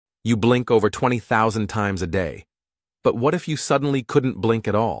You blink over 20,000 times a day. But what if you suddenly couldn't blink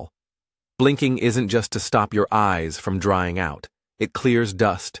at all? Blinking isn't just to stop your eyes from drying out. It clears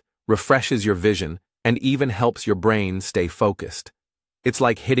dust, refreshes your vision, and even helps your brain stay focused. It's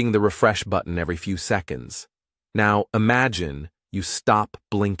like hitting the refresh button every few seconds. Now, imagine you stop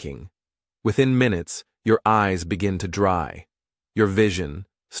blinking. Within minutes, your eyes begin to dry. Your vision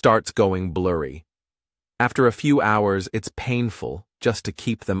starts going blurry. After a few hours, it's painful just to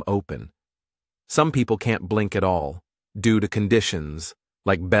keep them open. Some people can't blink at all, due to conditions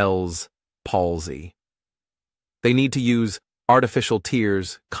like Bell's palsy. They need to use artificial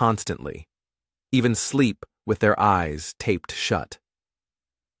tears constantly, even sleep with their eyes taped shut.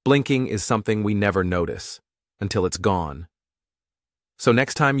 Blinking is something we never notice until it's gone. So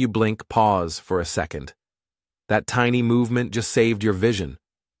next time you blink, pause for a second. That tiny movement just saved your vision.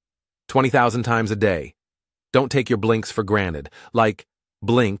 20,000 times a day. Don't take your blinks for granted.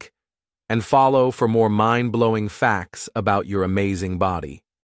 Blink and follow for more mind-blowing facts about your amazing body.